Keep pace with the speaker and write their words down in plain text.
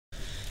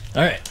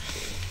Alright.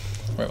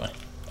 Where am I?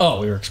 Oh,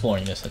 we were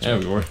exploring this. That's Yeah,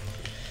 right. we were.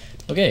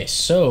 Okay,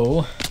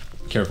 so...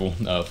 Careful,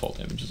 fall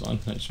damage is on.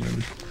 I just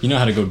remembered. You know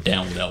how to go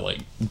down without, like,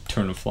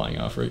 turning flying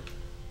off, right?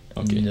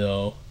 Okay.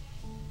 No.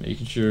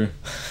 Making sure.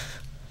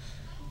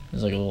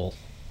 There's like a little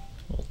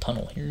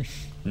tunnel here.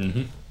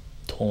 Mm-hmm.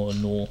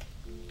 Tunnel.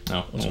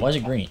 No. Why is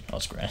it green? Oh,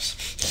 it's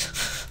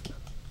grass.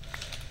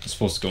 It's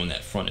supposed to go in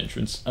that front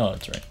entrance. Oh,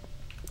 that's right.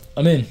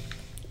 I'm in.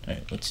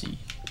 Alright, let's see.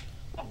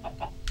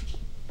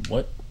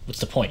 What? What's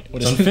the point?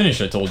 What It's is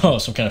unfinished, I told you. Oh,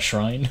 some kind of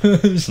shrine?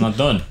 It's not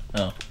done.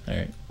 Oh,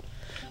 alright.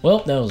 Well,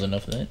 that was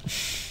enough of that.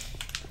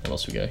 What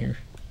else we got here?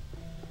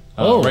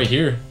 Oh, right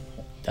here.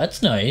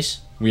 That's nice.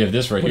 We have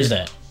this right here. What is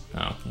that?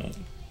 Oh, well,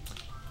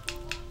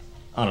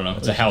 I don't know.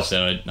 It's a house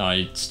that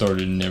I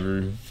started and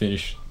never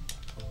finished.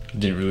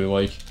 Didn't really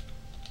like.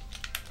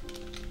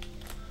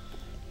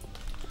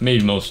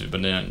 Made most of it,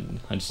 but then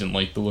I just didn't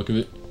like the look of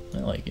it. I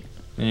like it.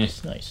 Eh,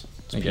 It's nice.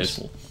 It's I guess.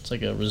 peaceful. It's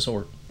like a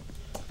resort.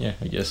 Yeah,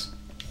 I guess.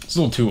 It's a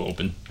little too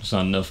open. There's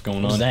not enough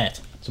going What's on. that?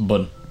 It's a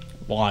button.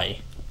 Why?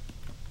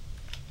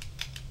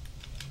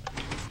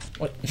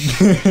 What?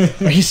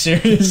 Are you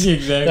serious?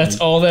 Exactly. That's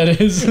all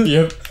that is?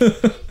 Yep.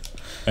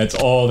 That's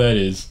all that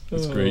is.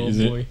 That's great, is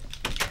boy. it?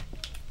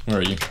 Where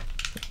are you?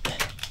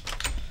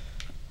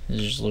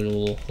 There's just like a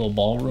little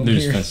ballroom They're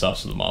here. just fenced off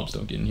so the mobs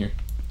don't get in here.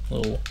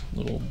 Little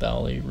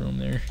ballet room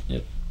there.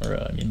 Yep. Or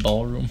I mean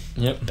ballroom.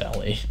 Yep.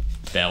 Ballet.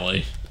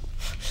 Ballet.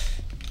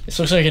 This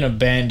looks like an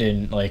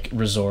abandoned like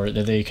resort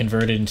that they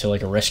converted into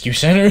like a rescue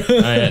center. Oh,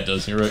 yeah, it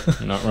does. You're right.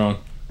 You're not wrong.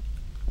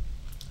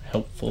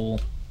 Helpful.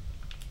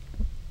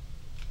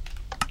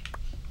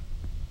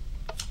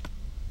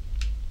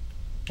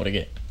 What'd I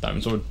get?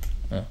 Diamond sword.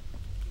 Oh.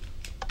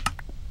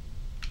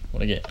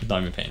 What'd I get?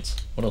 Diamond pants.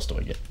 What else do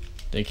I get?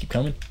 They keep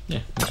coming? Yeah,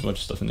 there's a bunch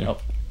of stuff in there. Oh,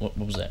 what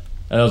was that?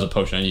 That was a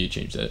potion. I need to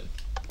change that.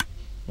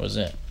 What was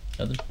that?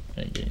 Nothing?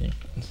 I didn't get anything.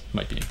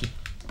 Might be empty.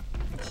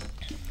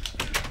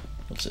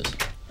 What's this?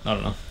 I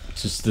don't know.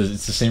 It's just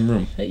it's the same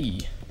room. Hey.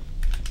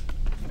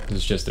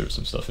 It's just there was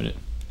some stuff in it.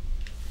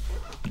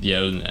 Yeah,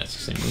 other than that,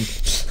 it's the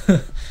same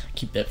room.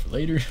 Keep that for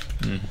later.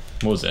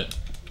 What was that?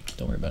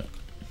 Don't worry about it.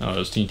 Oh, it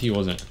was TNT,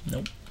 wasn't it?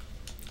 Nope.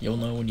 You'll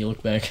know when you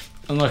look back.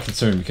 I'm not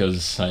concerned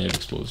because I have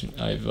explosion.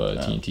 I have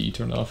TNT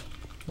turned off.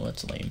 Well,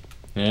 that's lame.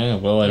 Yeah,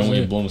 well, I don't want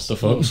you blowing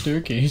stuff up.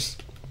 Staircase.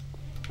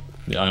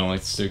 Yeah, I don't like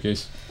the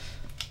staircase.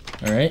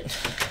 All right,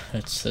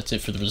 that's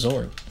it for the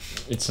resort.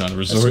 It's not a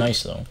resort. That's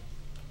nice though.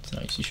 It's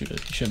nice. You should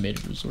have made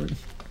it a resort.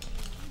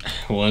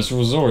 Well, it's a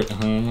resort.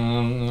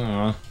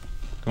 Come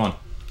on.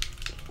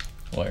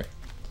 Where?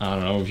 I don't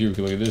know. Over here, we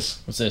could look at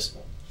this. What's this?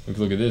 We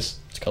could look at this.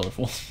 It's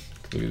colorful.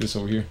 Look at this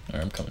over here. All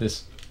right, I'm coming.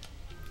 This.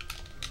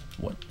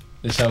 What?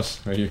 This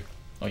house right here.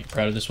 Oh, you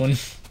proud of this one?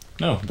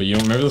 No, but you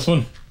don't remember this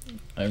one?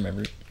 I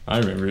remember it. I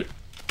remember it.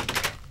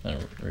 I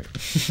don't remember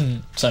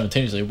it.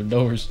 Simultaneously open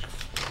doors.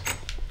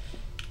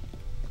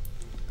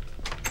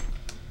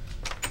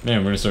 Man,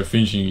 we're gonna start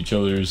finishing each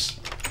other's.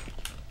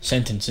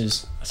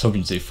 Sentences. I was hoping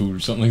you'd say food or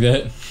something like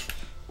that.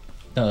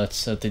 No,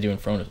 that's what they do in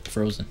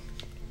Frozen.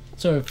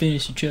 So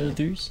finish each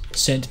other's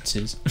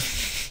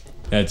sentences.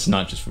 That's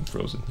not just from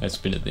Frozen. That's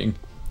been a thing.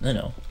 I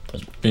know.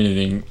 Been a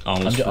thing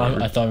almost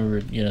forever. I thought we were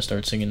gonna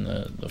start singing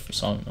the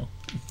song though.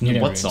 You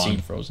never What even song?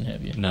 seen Frozen,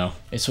 have you? No.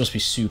 It's supposed to be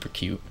super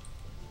cute.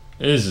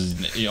 This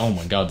is. Oh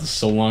my god, this is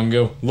so long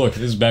ago. Look,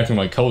 this is back when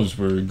my colors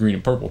were green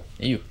and purple.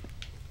 Ew.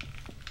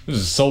 This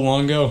is so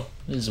long ago.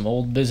 This is some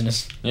old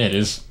business. Yeah, it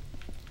is.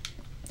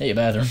 Hey,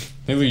 bathroom.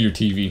 Hey, look at your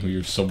TV with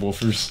your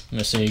subwoofers. I'm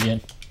gonna say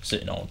again.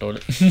 Sitting on the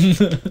toilet.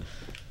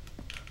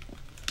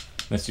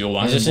 That's the old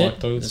Is iron this block it?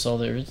 toilets. Is this all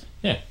there is?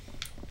 Yeah.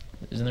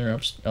 Isn't there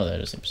upstairs? Oh, that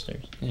is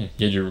upstairs. Yeah,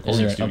 you had your Is recording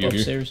there an studio up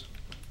here. upstairs?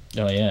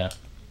 Oh yeah.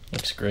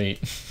 Looks great.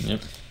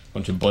 Yep.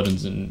 Bunch of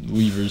buttons and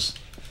levers.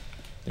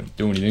 They don't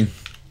do anything.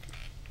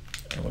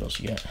 And what else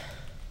you got?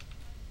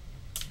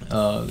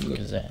 What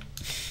is that?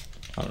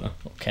 I don't know.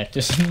 Little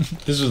cactus.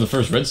 This was the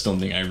first redstone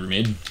thing I ever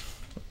made.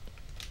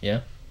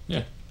 Yeah.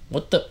 Yeah.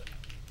 What's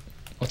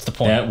the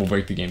point? That will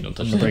break the game. Don't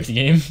touch I'm gonna that. break the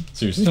game.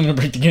 Seriously. I'm gonna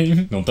break the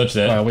game. Don't touch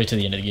that. Alright, I'll wait till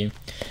the end of the game.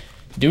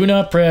 Do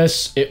not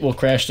press. It will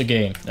crash the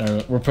game.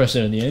 We'll press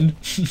it at the end.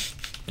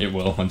 It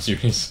will. I'm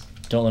serious.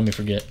 Don't let me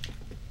forget.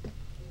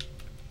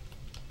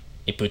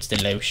 It puts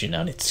the lotion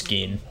on its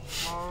skin.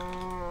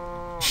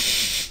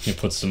 It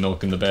puts some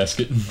milk in the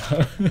basket.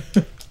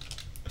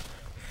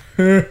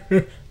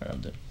 Alright,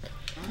 I'm done.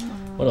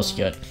 What else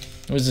you got?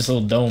 What's this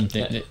little dome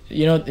thing?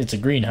 You know, it's a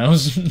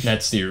greenhouse.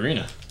 That's the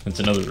arena. That's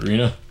another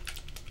arena.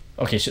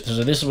 Okay, so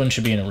this one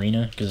should be an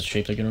arena because it's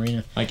shaped like an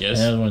arena. I And guess.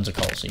 the other one's a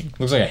coliseum.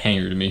 Looks like a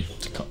hangar to me.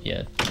 It's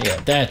yeah,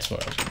 that's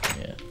what I was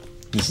thinking. Yeah,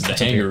 This is the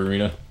It's up hangar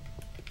arena.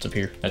 it's up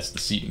here. That's the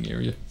seating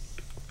area.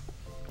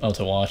 Oh,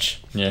 to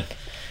watch. Yeah.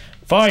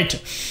 Fight!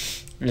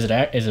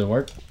 Is it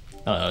work?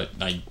 I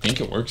think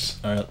it works.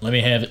 Alright, let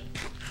me have it.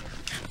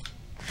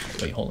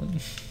 Wait, hold on.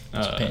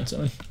 Put pants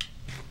on.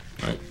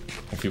 Alright.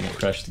 Hopefully it won't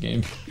crash the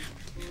game.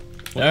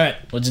 Alright,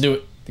 let's do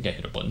it. I think I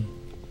hit a button.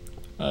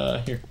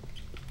 Here.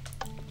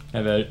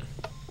 Have at it.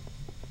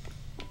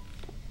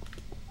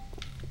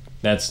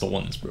 That's the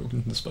one that's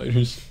broken, the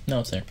spiders. No,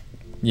 it's there.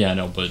 Yeah, I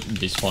know, but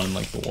they spawn in,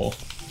 like, the wall.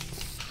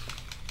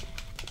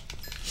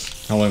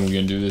 How long are we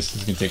gonna do this?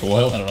 It's gonna take a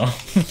while. I don't know.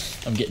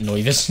 I'm getting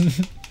nervous.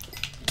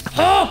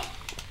 Ah!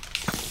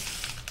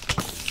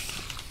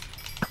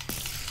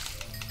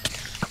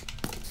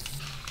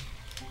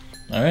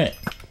 Alright.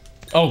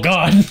 Oh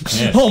god!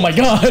 Yes. Oh my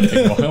god!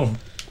 Take a while.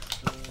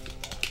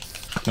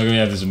 Look, we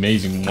have this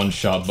amazing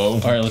one-shot bow.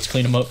 Alright, let's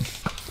clean them up.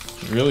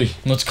 Really?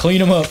 Let's clean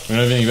them up. We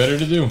don't have anything better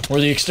to do.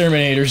 We're the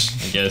exterminators.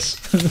 I guess.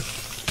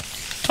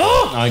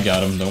 Ah! I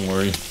got him, don't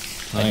worry.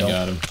 I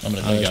got him. I'm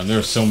gonna I die. got him. There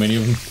are so many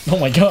of them. Oh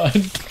my god.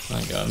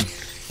 I got him.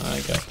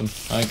 I got them.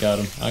 I got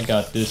him. I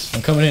got this.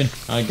 I'm coming in.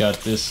 I got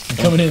this. I'm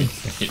coming in.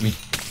 Hit me.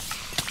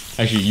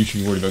 Actually, you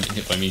should be worried about getting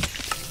hit by me.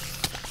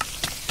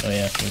 Oh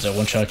yeah, was that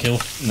one-shot kill?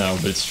 No,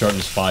 but it's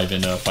sharpness 5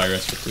 and fire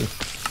aspect 2.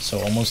 So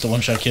almost a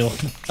one-shot kill.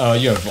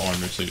 You have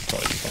armor, so you'll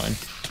probably be fine.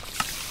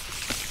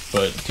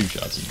 But 2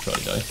 shots and you'll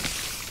probably die.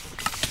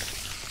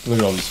 Look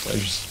at all these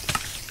spiders.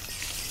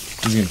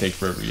 This is gonna take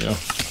forever, you know?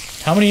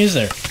 How many is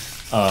there?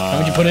 How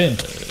many you put in?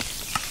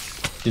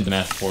 Did the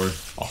math for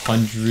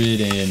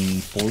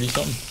 140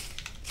 something.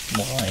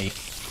 Why?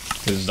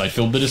 Because I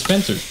filled the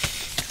dispenser.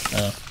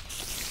 Oh.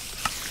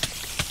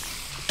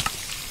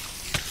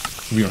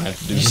 We don't have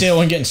to do You this. see that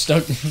one getting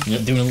stuck?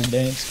 Yep. Doing a little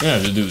dance? We don't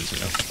have to do this, you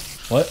know?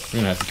 What? We're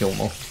gonna have to kill them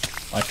all.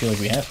 I feel like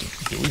we have to.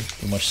 Do we?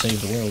 We must save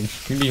the world.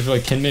 We're gonna be here for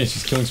like 10 minutes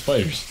just killing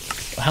spiders.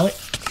 How many?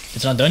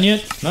 It's not done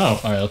yet? No.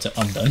 Alright,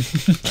 I'm done.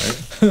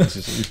 Alright. Let's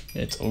just leave.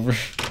 It's over.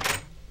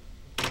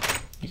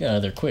 You got out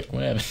of there quick.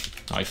 What happened?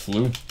 I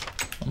flew.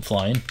 I'm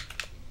flying.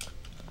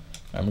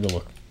 I'm gonna go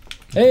look.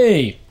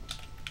 Hey!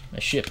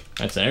 A ship.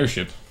 That's an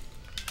airship.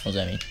 What does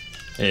that mean?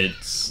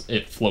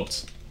 It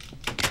floats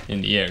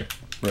in the air.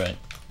 Right.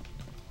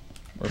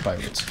 We're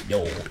pirates.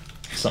 Yo.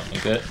 Something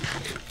like that.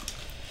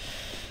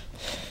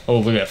 Oh,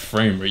 look at that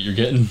frame rate you're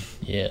getting.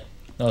 Yeah.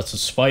 No, it's the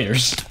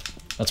spiders.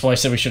 That's why I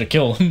said we should have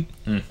killed them.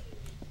 What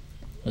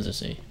does it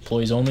say?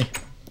 Employees only?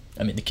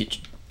 I'm in the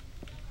kitchen.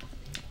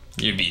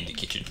 You'd be in the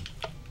kitchen.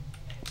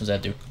 What does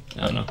that do?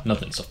 I don't know.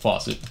 Nothing. It's a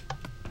faucet.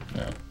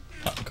 No.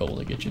 Hot and cold,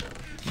 I get you.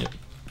 Yep.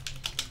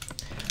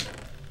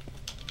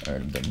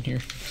 Alright, I'm done here.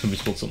 Somebody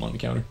spilled something on the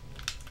counter.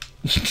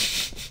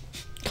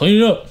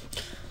 Clean it up!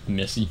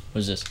 Messy. What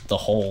is this? The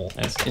hole.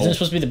 That's the Isn't hole. it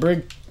supposed to be the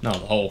brig? No, the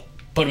hole.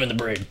 Put him in the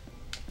brig.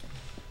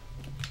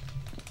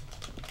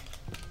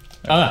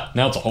 Ah,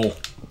 now it's a hole.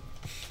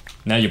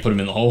 Now you put him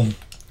in the hole.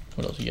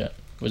 What else you got?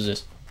 What is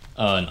this?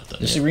 Not done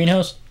This is yet. a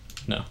greenhouse?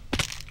 No.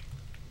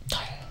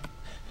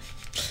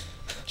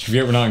 Should we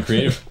ever not in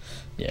creative?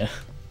 Yeah.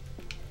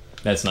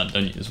 That's not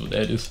done yet, is what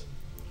that is.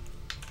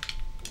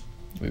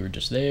 We were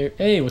just there.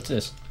 Hey, what's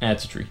this?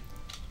 That's a tree.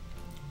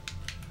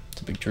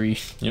 It's a big tree.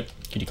 Yep.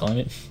 Can you climb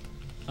it?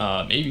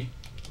 Maybe.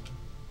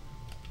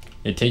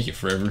 It'd take you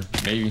forever.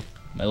 Maybe.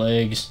 My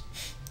legs.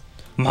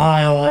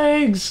 My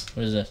legs!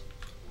 What is this?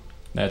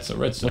 That's a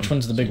redstone. Which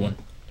one's the big one?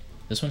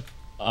 This one?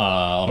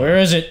 Where Where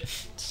is it?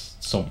 It's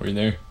somewhere in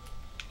there.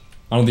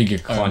 I don't think you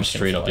can Alright, I'm climb just gonna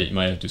straight up fly. it. You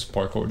might have to do some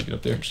parkour to get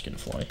up there. I'm just gonna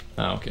fly.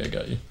 Ah, okay, I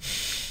got you.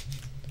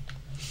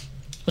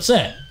 What's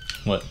that?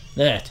 What?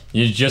 That.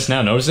 You just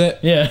now noticed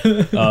that? Yeah.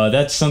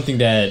 That's something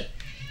that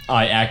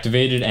I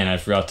activated and I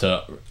forgot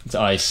to...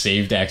 I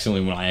saved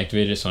accidentally when I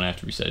activated it, so I have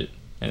to reset it.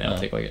 And that'll Oh.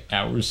 take like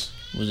hours.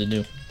 What does it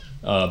do?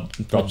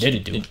 Drops, did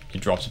it do?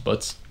 It drops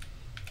butts.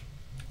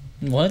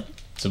 What?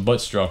 It's a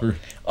butts dropper.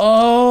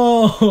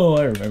 Oh,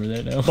 I remember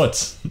that now.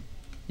 Butts.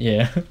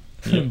 Yeah.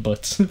 Yep.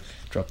 Butts.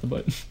 Drop the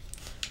butt.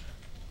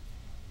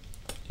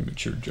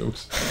 Immature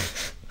jokes.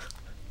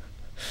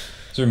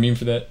 Is there a meme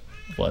for that?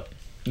 What?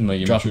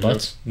 Like Drop immature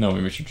butts? jokes? No,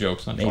 immature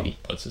jokes. Not Maybe.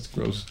 drop butts. It's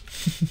gross.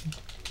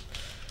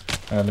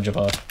 Alright, I'm gonna jump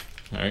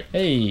off. Alright.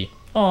 Hey.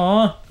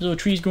 Aw, there's little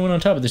trees growing on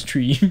top of this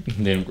tree.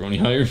 They don't grow any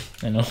higher.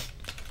 I know.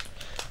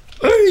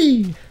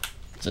 Hey!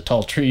 It's a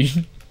tall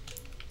tree.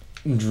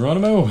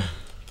 Geronimo.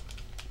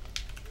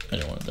 I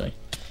don't want to die.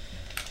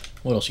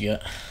 What else you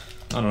got?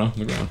 I don't know.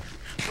 Look around.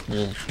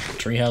 Little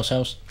treehouse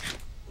house?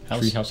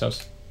 House?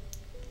 House.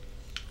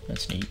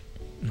 That's neat.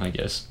 I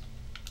guess.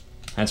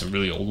 That's a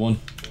really old one.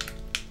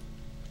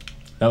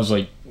 That was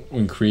like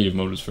when creative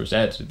mode was first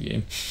added to the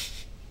game.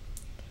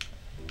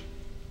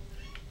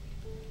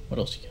 What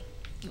else you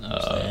got?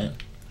 What's that?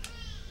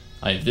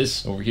 I have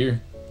this over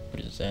here.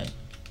 What is that?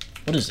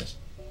 What is this?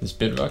 This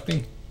bedrock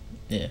thing.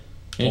 Yeah.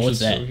 And Well, what's it's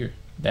just that? Over here.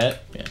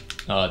 That? Yeah.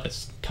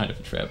 That's kind of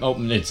a trap. Oh,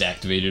 it's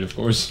activated, of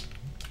course.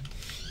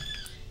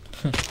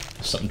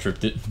 Something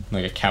tripped it.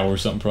 Like a cow or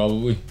something,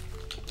 probably.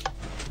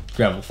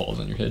 Gravel falls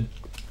on your head.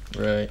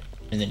 Right.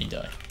 And then you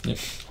die. Yep.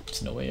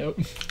 There's no way out.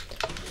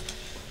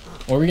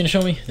 What are we gonna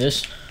show me?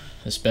 This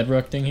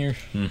bedrock thing here?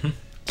 Mm-hmm. Is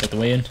that the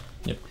way in?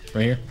 Yep.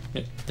 Right here?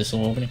 Yep. This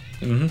little opening?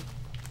 Mm-hmm.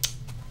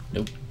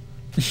 Nope.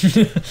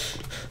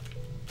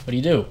 What do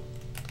you do?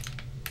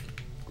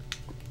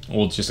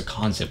 Well, it's just a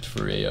concept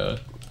for a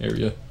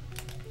area.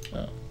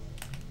 Oh.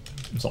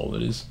 That's all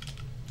it is.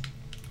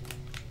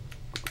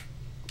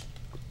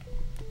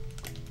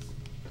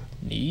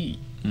 Neat.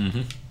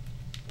 Mm-hmm.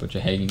 Bunch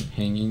of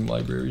hanging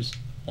libraries.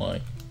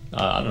 Why?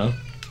 I don't know.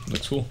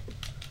 Looks cool.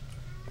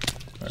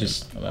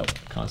 Just I'm out.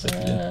 concept.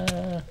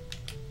 I'm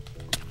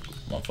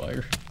on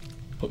fire.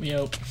 Put me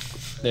out.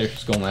 There,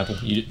 just golden apple.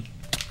 Eat it.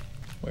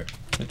 Where?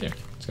 Right there.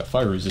 It's got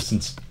fire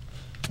resistance.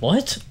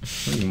 What?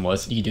 What even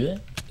was? You can do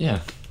that? Yeah.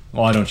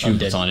 Well, I don't I'm shoot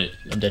dead. what's on it.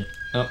 I'm dead.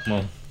 Oh,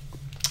 well.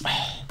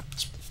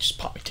 Just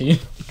pop me to you.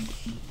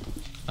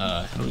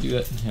 How do we do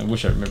that? I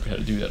wish I remembered how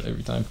to do that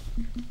every time.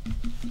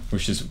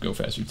 Wish this would go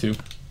faster too.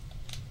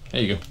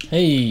 There you go.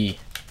 Hey.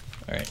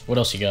 All right. What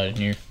else you got in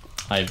here?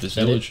 I have this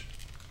that village.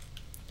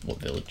 What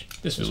village?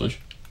 This village.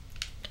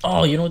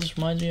 Oh, you know what this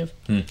reminds me of?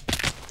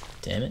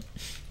 Damn it.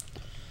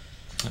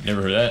 I've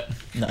never heard that.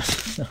 No.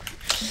 No.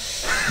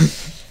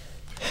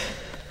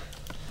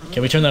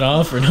 Can we turn that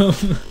off or no?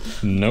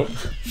 Nope.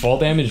 Fall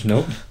damage?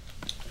 Nope.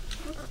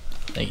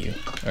 Thank you.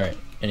 All right.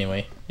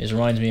 Anyway, this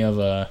reminds me of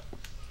Where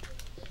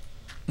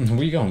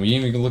are you going? We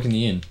didn't even look in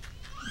the inn.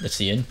 That's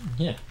the inn.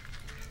 Yeah.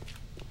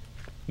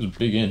 It's a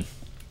big inn.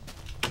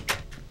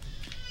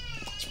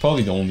 It's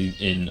probably the only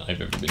inn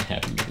I've ever been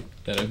happy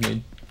with that I've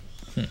made.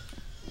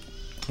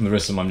 And the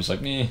rest of them I'm just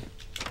like, meh.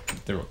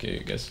 They're okay,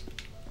 I guess.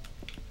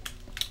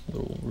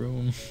 Little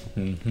room.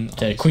 Is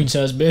that a queen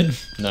size bed?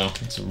 No,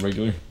 it's a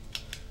regular.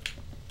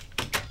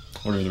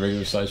 Whatever the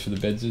regular size for the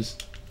beds is.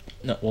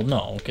 No, well,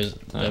 no, because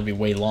that'd be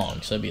way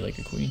long. So that'd be like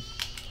a queen.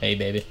 Hey,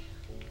 baby.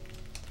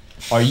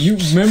 Are you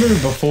remember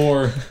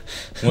before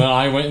when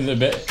I went in the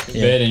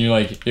bed and you're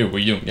like, ew, what are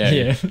you doing?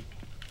 Yeah.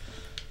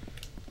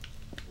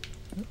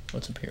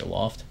 What's up here?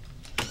 Loft.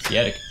 It's the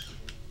attic.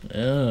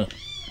 Oh,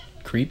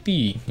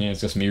 creepy. Yeah,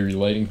 it's got some eerie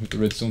lighting with the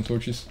redstone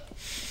torches.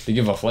 They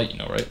give off light, you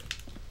know, right?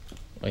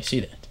 I see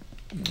that.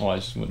 Oh, I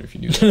just wonder if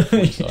you knew that before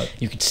you saw it.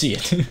 You could see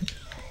it.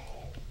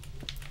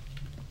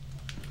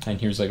 And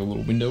here's like a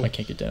little window. I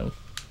can't get down.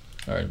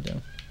 All right, I'm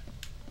down.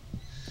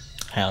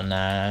 How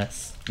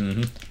nice.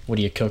 What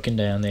are you cooking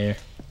down there?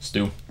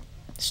 Stew.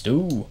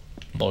 Stew.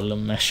 Bowl of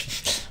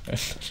mash.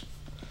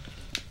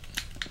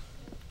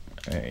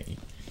 Alright.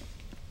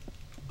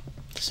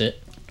 That's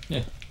it?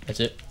 Yeah. That's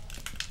it?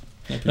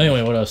 Yeah,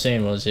 anyway, what I was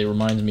saying was it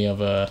reminds me of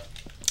the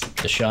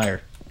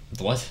Shire.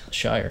 The what? The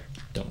Shire.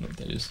 Don't know what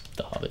that is.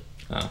 The Hobbit.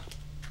 Ah.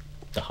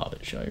 The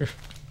Hobbit Shire.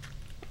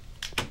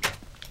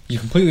 You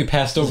completely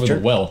passed over the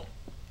well.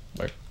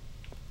 Where?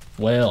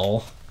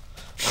 Well.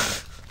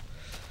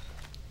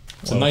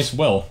 It's a nice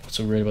well. What's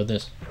so weird about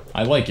this?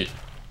 I like it.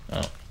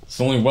 Oh. It's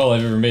the only well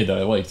I've ever made that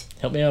I liked.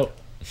 Help me out.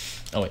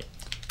 Oh wait.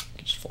 I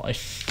can just fly.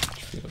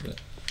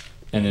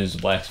 And there's a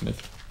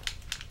blacksmith.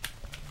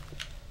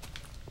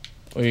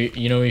 Well,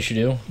 you know what you should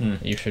do?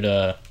 You should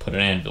put an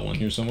anvil in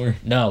here somewhere.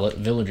 No, let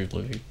villagers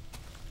live here.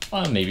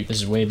 Maybe.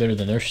 This is way better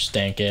than their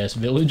stank ass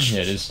village.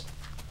 Yeah, it is.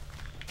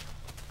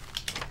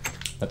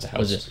 That's a house.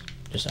 What is this?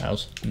 Just a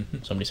house?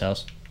 Somebody's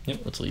house? Yep.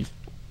 Let's leave.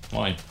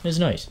 Why? It's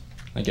nice.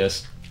 I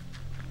guess.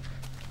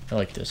 I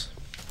like this.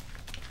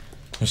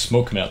 There's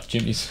smoke coming out the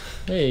chimneys.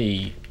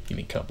 Hey, you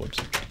mean cobwebs?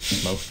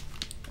 Smoke.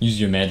 Use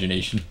your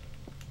imagination.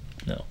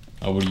 No.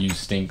 I would have used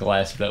stained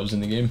glass if that was in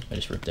the game. I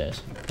just ripped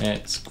ass.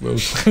 That's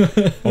gross.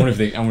 I wonder if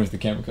the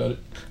camera caught it.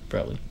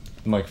 Probably.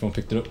 The microphone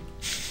picked it up.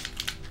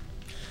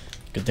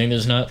 Good thing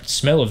there's not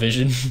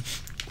smell-o-vision.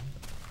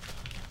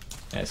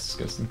 That's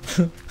disgusting.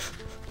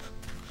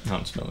 I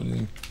don't smell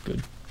anything.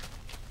 Good.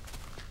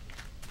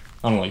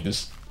 I don't like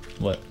this.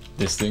 What?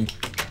 This thing.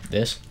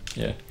 This?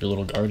 Yeah. Your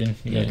little garden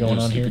you got going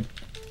on here?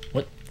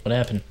 What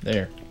happened?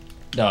 There.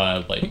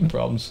 Lighting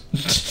problems.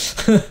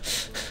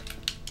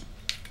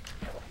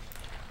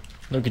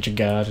 Look at your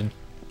garden.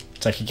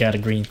 It's like you got a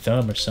green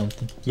thumb or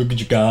something. Look at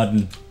your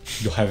garden.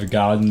 You'll have a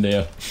garden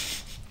there.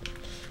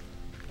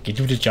 Get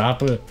to the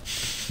chopper.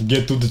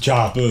 Get to the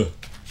chopper.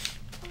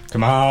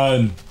 Come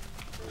on.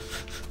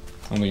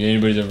 I don't think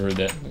anybody's ever heard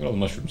that. Look at all the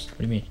mushrooms. What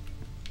do you mean?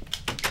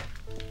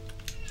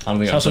 I don't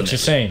think Sounds like the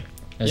same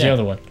as the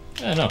other one.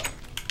 Yeah, no.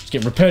 It's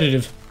getting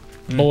repetitive,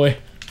 boy.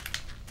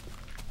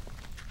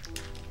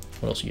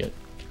 What else you get?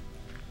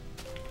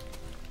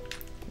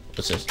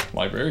 What's this?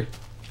 Library.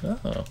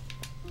 Oh.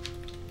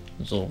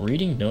 There's a little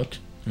reading nook.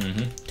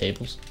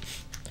 Tables.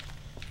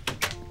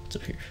 What's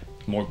up here?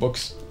 More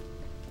books.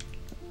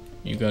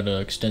 You got an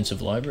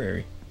extensive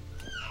library.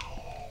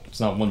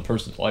 It's not one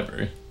person's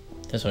library.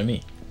 That's what I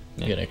mean.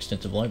 You got an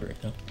extensive library,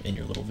 though, in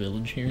your little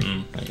village here.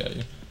 I got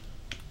you.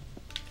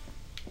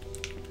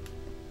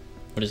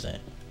 What is that?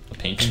 A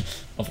painting.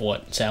 Of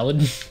what?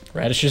 Salad?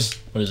 Radishes?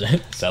 What is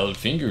that? Salad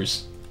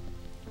fingers.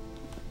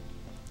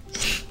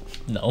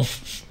 No.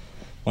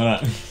 Why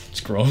not?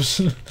 It's gross.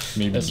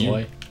 Maybe That's you.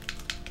 why.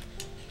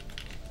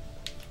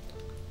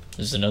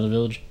 This is another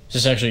village? Is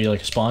this actually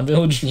like a spawn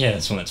village? Yeah,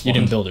 that's when it's You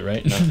didn't build it,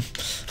 right? No.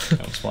 I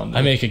don't spawn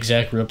I make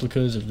exact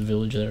replicas of the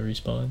village that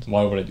respawns.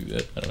 Why would I do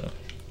that? I don't know.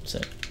 What's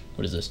that?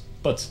 What is this?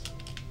 Butts.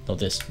 Oh,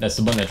 this. That's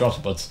the button that drops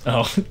the butts.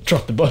 Oh,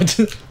 drop the butt.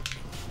 A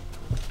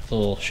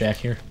little shack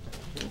here.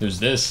 There's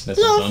this. That's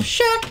not done. Love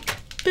shack,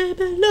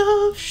 baby,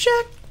 love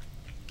shack.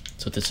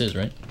 That's what this is,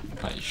 right?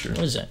 Are you sure?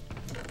 What is that?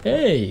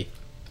 Hey,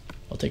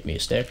 I'll take me a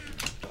stack.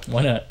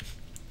 Why not?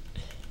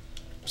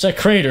 What's that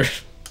crater?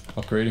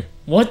 Upgrader.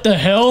 What the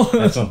hell?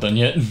 That's not done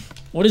yet.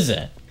 What is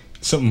that?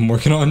 Something I'm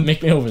working on.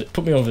 Make me over.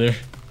 Put me over there.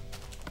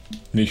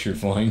 Make sure you're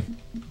flying.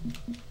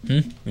 Hmm?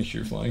 Make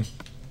sure you're flying.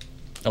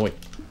 Oh, wait.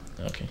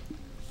 Okay.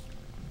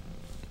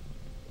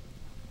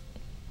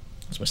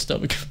 That's my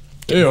stomach.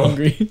 Ew. I'm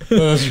hungry. Oh,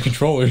 that's your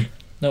controller.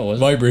 No, it wasn't.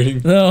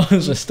 Vibrating. No, it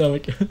was my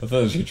stomach. I thought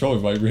it was your controller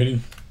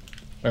vibrating.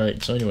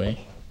 Alright, so anyway.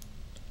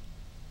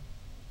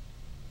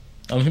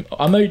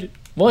 I made...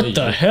 What Yeah,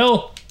 the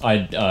hell?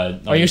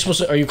 Are you supposed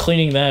to... Are you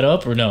cleaning that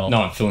up or no?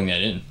 No, I'm filling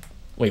that in.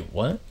 Wait,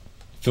 what?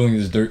 Filling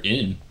this dirt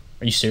in.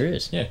 Are you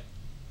serious? Yeah.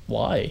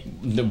 Why?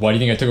 Why do you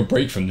think I took a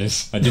break from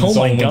this? I did Oh this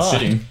all my in one God.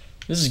 sitting.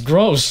 This is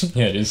gross.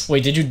 Yeah, it is.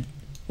 Wait, did you...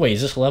 Wait,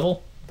 is this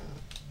level?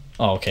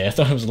 Oh, okay. I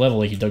thought it was level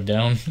like you dug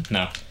down.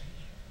 No.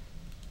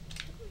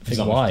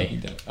 Like, why?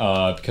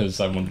 Because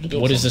I wanted to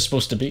build What is something. this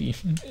supposed to be?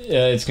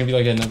 Yeah, it's gonna be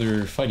like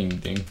another fighting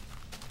thing.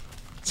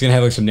 It's gonna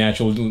have like some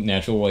natural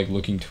like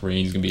looking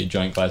terrain. It's gonna be a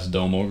giant glass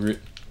dome over it.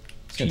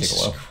 It's gonna Jesus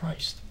take a while.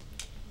 Christ.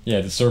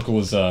 Yeah, the circle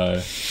is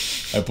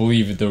I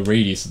believe the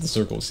radius of the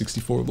circle is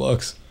 64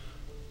 blocks.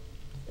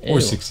 Or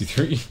Ew.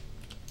 63.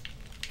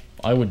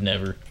 I would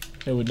never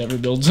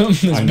build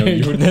something this I know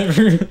big. you would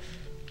never.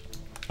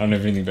 I don't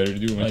have anything better to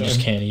do with my I time. just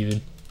can't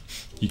even.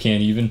 You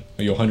can't even?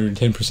 Are you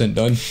 110%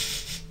 done?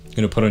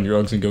 Gonna put on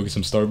your Uggs and go get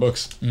some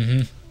Starbucks?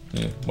 Mm-hmm.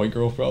 Yeah, white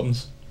girl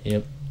problems?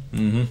 Yep.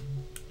 Mm-hmm.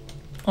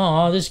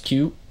 Aw, this is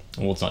cute.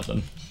 Well, it's not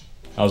done.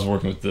 I was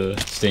working with the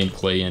stained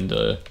clay and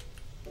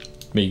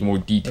making more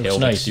detailed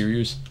nice.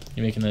 exteriors.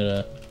 You making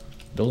that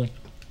building?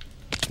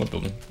 What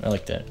building? I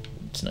like that.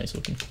 It's nice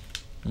looking.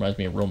 Reminds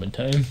me of Roman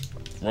time.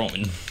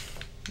 Roman.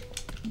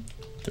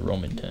 The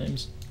Roman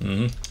times.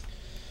 Mm-hmm.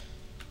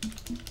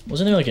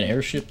 Wasn't there like an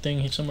airship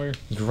thing somewhere?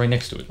 You're right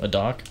next to it. A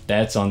dock?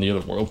 That's on the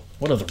other world.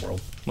 What other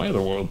world? My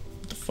other world.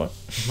 What the fuck?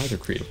 My other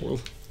creative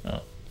world.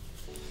 Oh.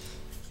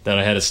 That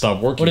I had to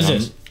stop working What is on.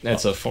 this?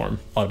 That's a farm.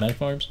 Automatic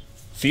farms? No,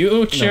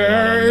 Future! they're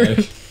not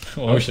automatic. I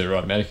Well, wish they were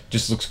automatic.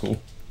 Just looks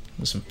cool.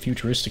 there's some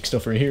futuristic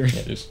stuff right here. Yeah,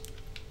 it is.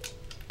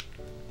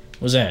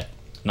 What's that?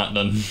 Not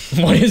done.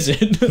 What is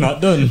it? Not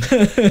done.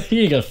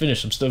 You gotta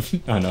finish some stuff.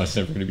 I know, it's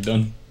never gonna be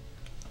done.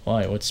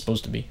 Why? What's it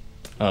supposed to be?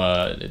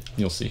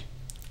 You'll see.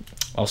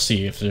 I'll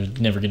see if they're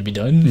never gonna be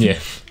done. Yeah.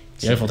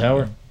 The Eiffel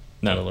Tower?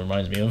 No. That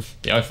reminds me of.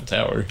 The Eiffel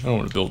Tower. I don't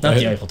want to build Not that.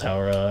 the Eiffel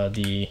Tower,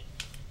 the...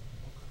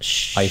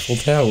 Eiffel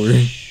Tower.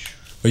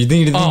 Are you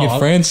thinking of Oh, in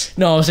France?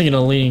 No, I was thinking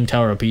of the Leaning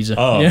Tower of Pisa.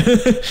 Oh. Yeah,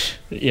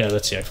 yeah,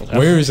 that's the Eiffel Tower.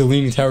 Where is the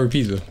Leaning Tower of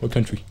Pisa? What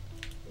country?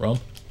 Rome?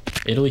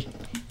 Italy?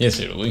 Yes,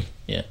 Italy.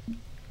 Yeah.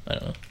 I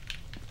don't know.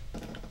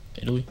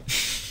 Italy?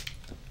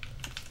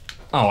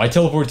 Oh, I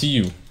teleport to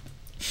you.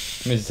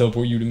 I meant to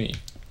teleport you to me.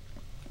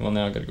 Well,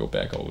 now I gotta go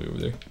back all the way over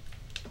there.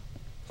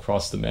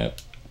 Cross the map.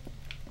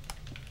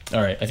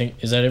 Alright, I think...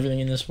 Is that everything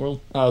in this world?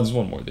 Oh, there's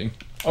one more thing.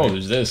 Oh,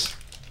 there's this.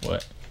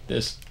 What?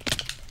 This.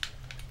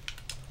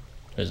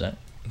 What is that?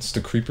 It's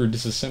the creeper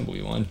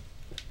disassembly line.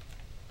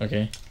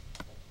 Okay.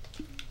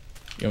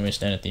 You want me to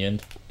stand at the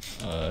end?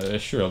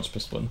 Sure, I'll just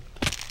press the button.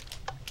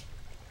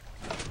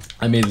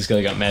 I made this guy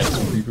that got mad at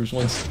some creepers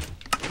once.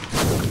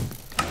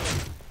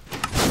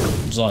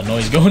 There's a lot of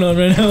noise going on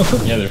right now.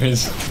 Yeah, there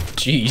is.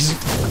 Jeez.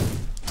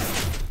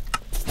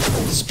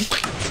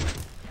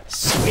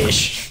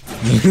 Swish.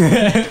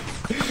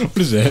 What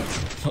is that?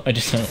 I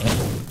just don't know.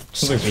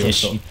 Sounds like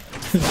Swish. something.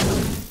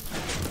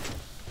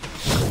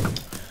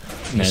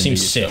 It Man,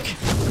 seems they get sick.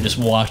 I'm just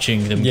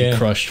watching them Yeah. get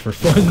crushed for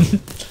fun.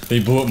 stuff. They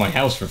blew up my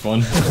house for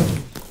fun.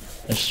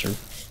 That's true.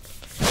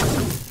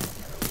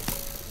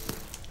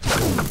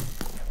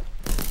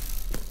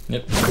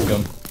 Yep, here we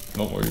go.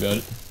 Don't worry about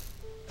it.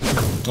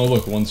 Oh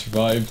look, one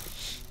survived.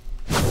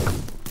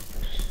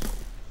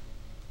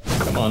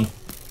 Come on.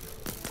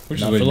 We're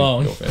Not waiting for to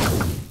long. go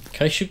fast.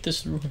 Can I shoot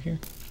this through here?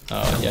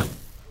 Yeah.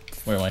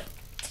 Where am I?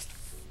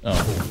 Oh,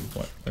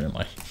 what? Where am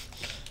I?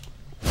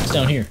 It's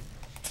down here.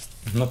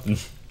 Nothing.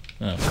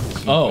 Oh.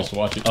 There's no Oh. place to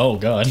watch it. Oh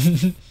god.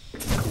 You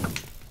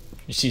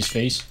see his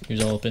face? He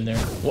was all up in there.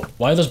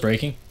 Why are those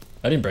breaking?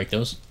 I didn't break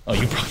those. Oh,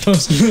 you broke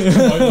those. Why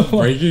is it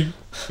breaking?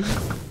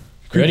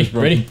 Ready? Creeper's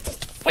broken. Ready?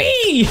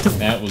 Whee!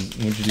 That was.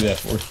 What'd you do that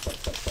for?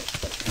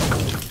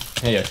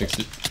 Hey, I fixed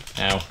it.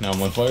 Ow, now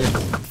I'm on fire.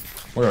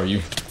 Where are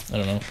you? I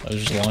don't know. I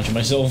was just launching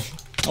myself.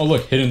 Oh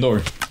look, hidden door.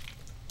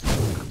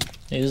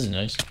 Hey, this is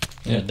nice.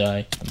 I'm Yeah. gonna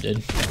die. I'm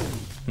dead.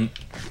 Hmm.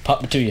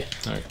 Pop it to you.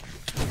 Alright.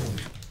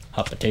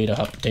 Hot potato,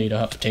 hot potato,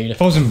 hot potato.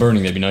 If I wasn't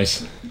burning, that'd be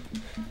nice.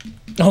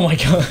 Oh my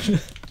god. I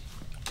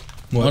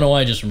What? don't know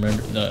why I just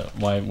remembered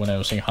why when I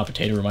was saying hot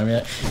potato remind me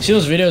of that. See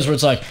those videos where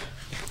it's like,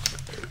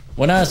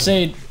 when I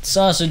say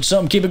sausage,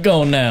 something keep it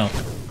going now.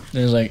 And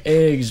there's like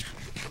eggs,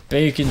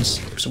 bacon,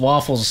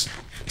 waffles,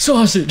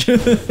 sausage.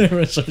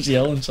 Everyone starts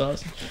yelling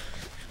sausage.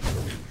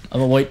 I'm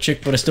a white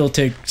chick, but I still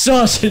take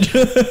sausage.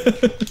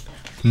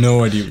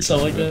 No idea. What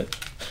Something like that.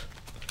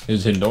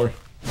 There's a hidden door.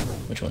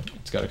 Which one?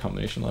 It's got a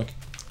combination lock.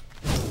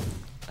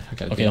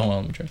 Okay, hold on,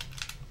 let me try.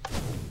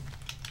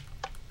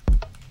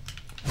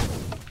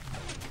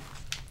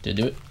 Did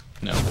it do it?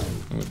 No,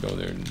 I'm gonna go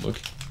there and look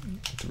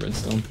at the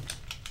redstone.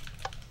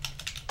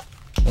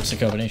 What's the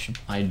combination?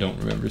 I don't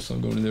remember, so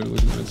I'm going in there to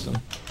look at the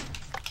redstone.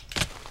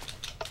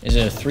 Is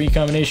it a 3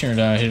 combination, or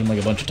did I hit him like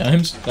a bunch of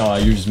times? Oh,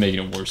 you're just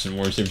making it worse and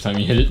worse every time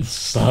you hit it.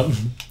 Stop.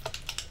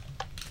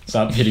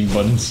 Stop hitting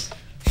buttons.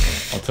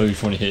 I'll tell you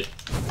which one to hit.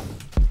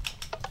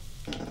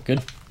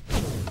 Good.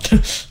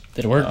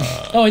 Did it work?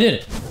 Oh, I did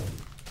it.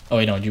 Oh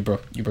wait, no, you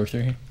broke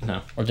through here?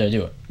 No. Or did I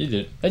do it? You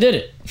did. I did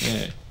it.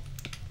 Yeah.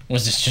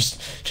 Was this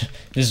just...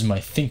 This is my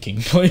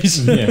thinking place.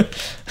 Yeah.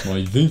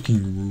 My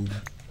thinking room.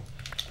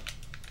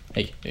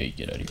 Hey,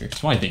 get out of here.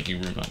 It's my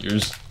thinking room, not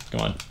yours.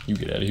 Come on, you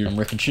get out of here. I'm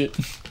wrecking shit.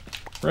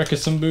 Wrecking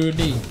some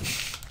booty.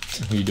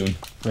 What are you doing?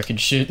 Wrecking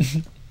shit.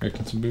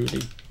 Wrecking some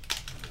booty.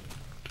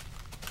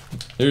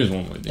 There's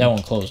one more thing. That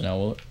one closed now,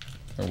 will it?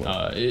 Or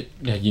what?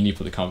 Yeah, you need to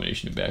put the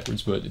combination in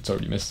backwards, but it's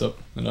already messed up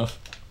enough.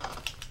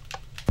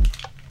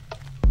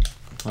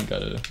 I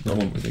got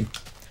one more thing.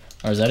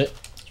 Or is that it?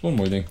 There's one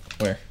more thing.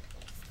 Where?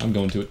 I'm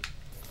going to it.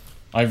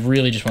 I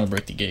really just want to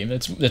break the game.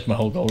 That's my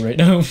whole goal right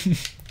now.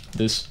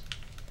 This.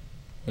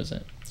 What is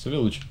that? It's a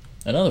village.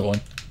 Another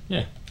one?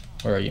 Yeah.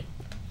 Where are you?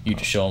 You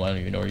just show them. I don't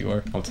even know where you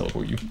are. I'll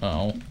teleport you.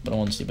 Oh, but I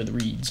want to stay by the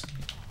reeds.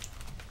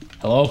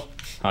 Hello?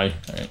 Hi.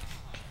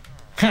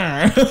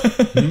 Alright.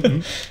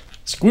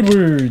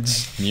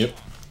 Squidwards! Yep.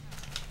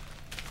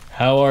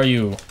 How are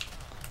you?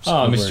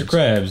 Ah, Mr.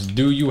 Krabs,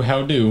 do you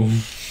how do?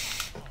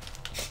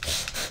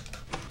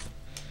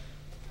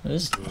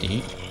 This is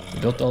neat.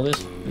 You built all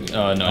this?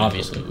 No,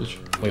 obviously. I didn't build the village.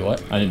 Wait,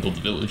 what? I didn't build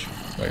the village.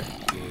 Where?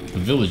 The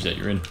village that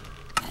you're in.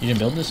 You didn't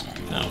build this?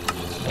 No.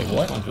 Wait,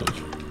 what? Spawned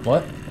village.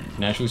 What?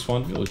 Naturally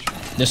spawned village.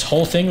 This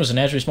whole thing was a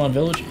naturally spawned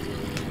village?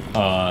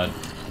 I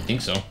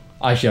think so.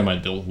 Actually, I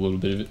might build a little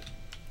bit of it.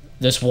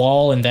 This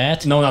wall and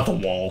that? No, not the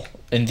wall.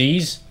 And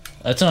these?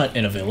 That's not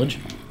in a village.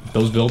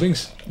 Those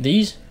buildings?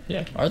 These?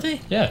 Yeah. Are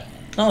they? Yeah.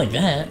 Not like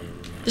that.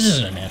 This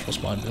isn't a natural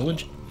spawn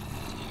village.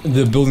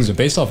 The buildings are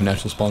based off of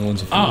natural spawn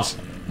ones. Oh,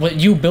 what,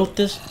 you built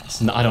this?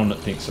 I don't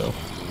think so.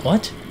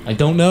 What? I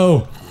don't know.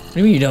 What do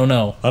you mean you don't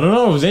know? I don't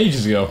know. It was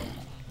ages ago.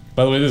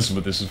 By the way, this is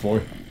what this is for.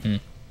 What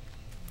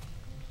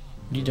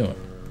are you doing?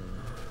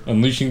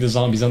 Unleashing the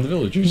zombies on the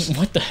villagers.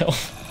 What the hell?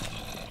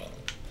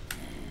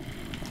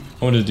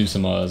 I wanted to do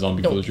some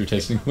zombie villager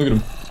testing. Look at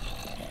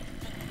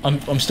them.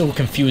 I'm still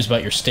confused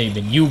about your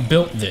statement. You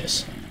built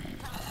this.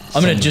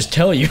 I'm gonna just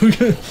tell you.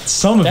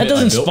 Some of that it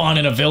doesn't I built. spawn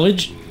in a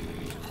village.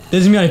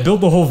 Doesn't mean I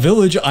built the whole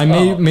village. I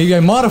maybe I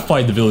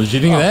modified the village. Do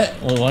you think of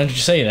that? Well, why didn't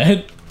you say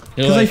that?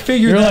 Because I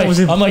figured that was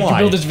implied. I'm like, you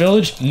built this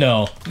village?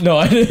 No,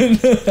 I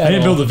didn't. I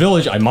didn't build the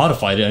village. I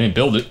modified it. I didn't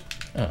build it.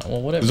 Oh,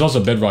 well, whatever. There's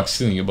also a bedrock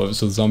ceiling above it,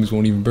 so the zombies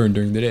won't even burn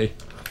during the day.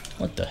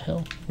 What the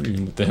hell?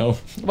 What the hell?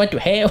 What the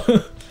hell?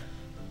 I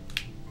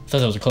thought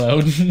that was a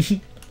cloud.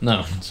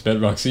 No, it's a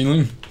bedrock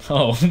ceiling.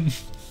 Oh.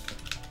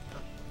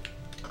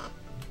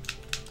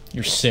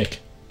 You're sick.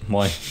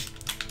 Why?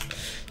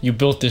 You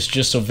built this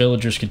just so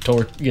villagers could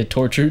get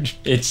tortured?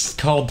 It's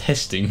called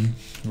testing.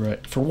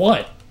 Right. For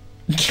what?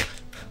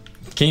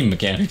 Game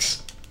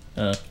mechanics.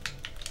 Alright,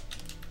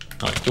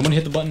 do you want to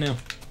hit the button now?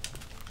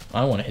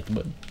 I want to hit the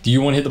button. Do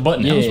you want to hit the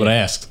button now? Yeah. Is what I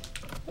asked.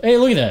 Hey,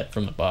 look at that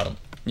from the bottom.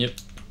 Yep.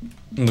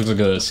 It looks like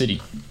a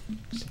city.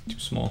 It's too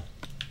small.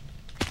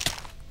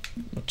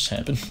 What just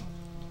happened?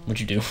 What'd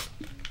you do?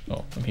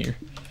 Oh, I'm here.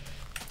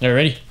 Alright,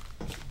 ready?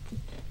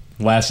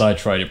 Last I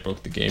tried, it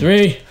broke the game.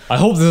 3. I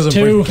hope this doesn't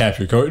 2. break the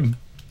capture card.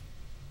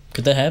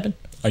 Could that happen?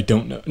 I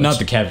don't know. Not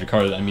the capture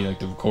card, I mean like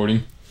the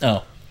recording.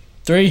 Oh.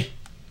 3,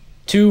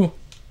 2,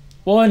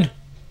 1.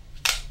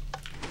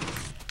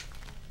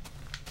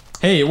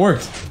 Hey, it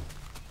worked.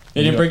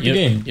 It didn't break the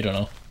game. You don't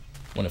know.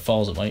 When it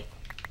falls, it might.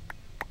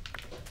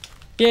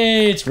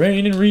 Yay, it's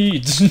raining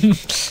reeds.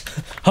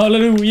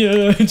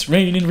 Hallelujah, it's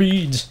raining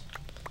reeds.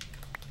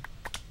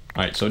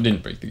 Alright, so it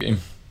didn't break the game.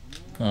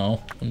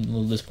 Oh, I'm a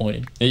little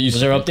disappointed. Was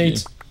there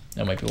updates?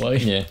 That might be why.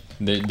 Yeah,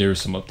 there were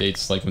some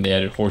updates, like when they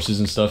added horses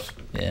and stuff.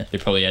 Yeah. They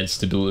probably added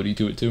stability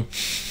to it too.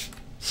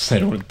 So I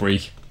don't want to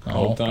break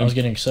all the time. I was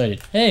getting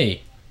excited.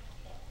 Hey!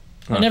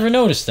 Huh. I never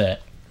noticed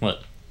that.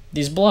 What?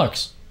 These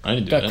blocks. I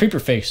didn't do Got that. creeper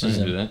I faces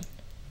didn't in. do that.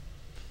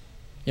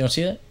 You don't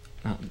see that?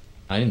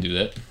 I didn't do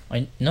that.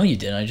 I know you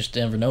didn't. I just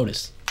never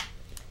noticed.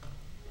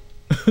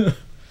 Do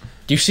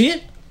you see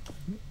it?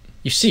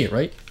 You see it,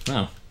 right?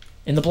 No.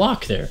 In the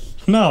block there.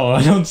 No,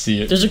 I don't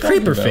see it. There's a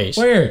creeper face.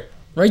 Where?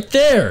 Right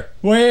there.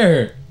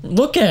 Where?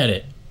 Look at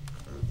it.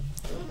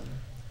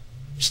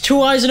 There's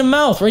 2 eyes and a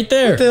mouth right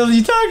there. What the hell are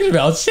you talking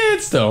about?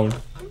 Sandstone.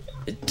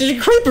 There's a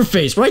creeper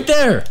face right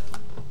there.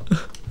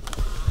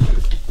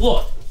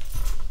 Look.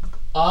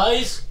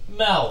 Eyes,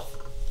 mouth.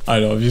 I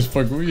know, I'm just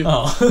fucking with you.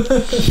 Oh.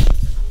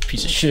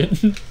 Piece of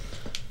shit.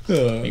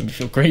 Make me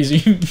feel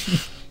crazy.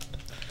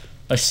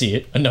 I see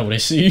it. I know what I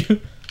see.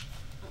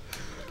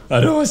 I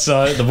know I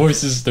saw it. The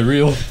voices, they're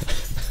real.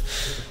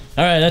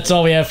 Alright, that's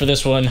all we have for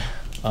this one.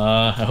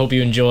 I hope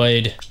you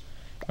enjoyed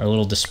our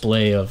little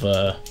display of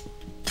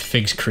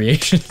Fig's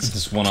creations.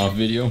 This one-off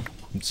video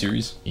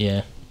series.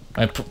 Yeah.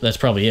 That's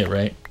probably it,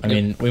 right? I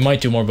mean, we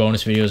might do more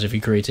bonus videos if he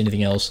creates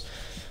anything else.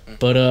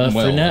 But Well,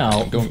 for now,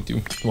 I'm going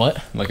to.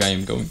 what? Like I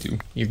am going to.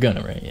 You're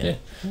gonna, right? Yeah.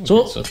 Yeah.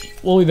 So Okay,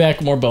 we'll be back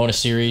with more bonus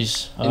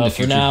series. In the For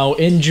future. now,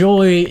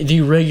 enjoy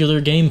the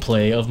regular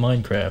gameplay of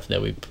Minecraft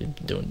that we've been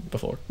doing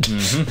before.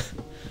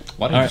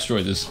 Why did I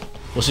destroy this?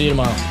 We'll see you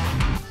tomorrow.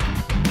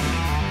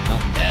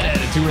 Not that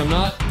attitude, I'm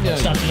not. Yeah.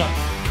 Stop.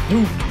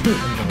 No.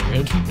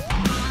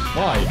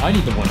 Why? I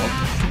need the one up.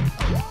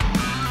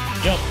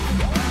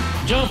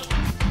 Jump.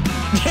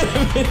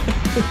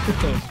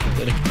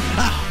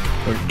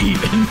 We're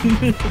even.